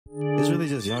really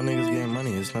just young niggas getting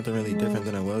money. It's nothing really different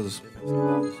than it was.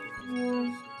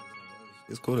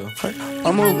 It's cool though.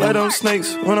 I move like them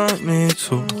snakes when I need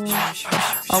to.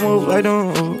 I move like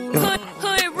them.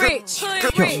 Hood rich.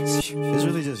 It's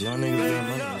really just young niggas getting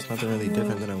money. It's nothing really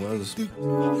different than it was.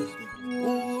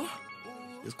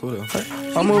 It's cool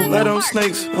though. I move like them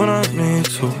snakes when I need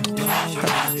to.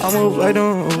 I move like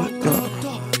them.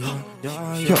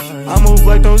 I move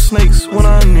like them snakes when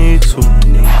I need to.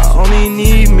 I only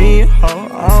need me, ho,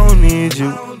 I don't need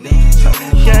you.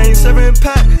 Gang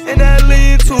 7-pack and that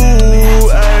lead to,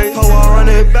 ayy. Ho, I run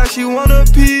it back, she wanna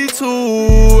P2,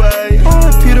 ayy.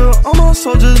 Oh, Peter, all my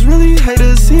soldiers really hate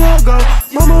to see her go.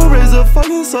 Mama raised a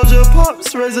fucking soldier,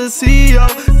 pops raised a CEO.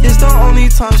 It's the only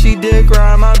time she did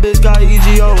grind, my bitch got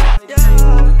EGO.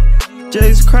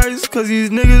 Jaydes Christ, cause these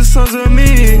niggas sons of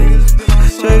me.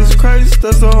 Jaydes Christ,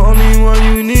 that's the only one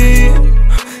you need.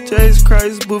 Jaydes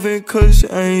Christ, moving kush,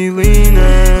 ain't leaning.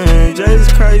 Jaydes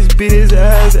Christ, beat his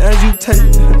ass as you take.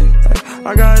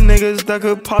 I got niggas that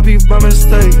could pop you by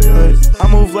mistake. I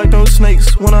move like those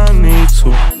snakes when I need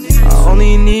to. I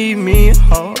only need me,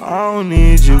 ho, I don't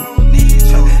need you.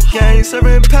 Gang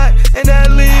 7-pack and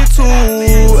that lead to.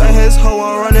 At his hoe,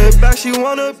 I run it back, she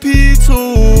wanna P2.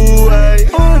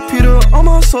 Oh, Peter, all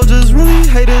my soldiers really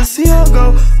hate to see her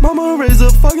go. Mama raised a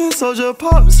fucking soldier,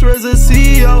 pops raised a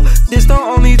CEO. This the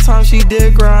only time she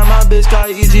did grind, my bitch got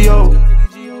EGO.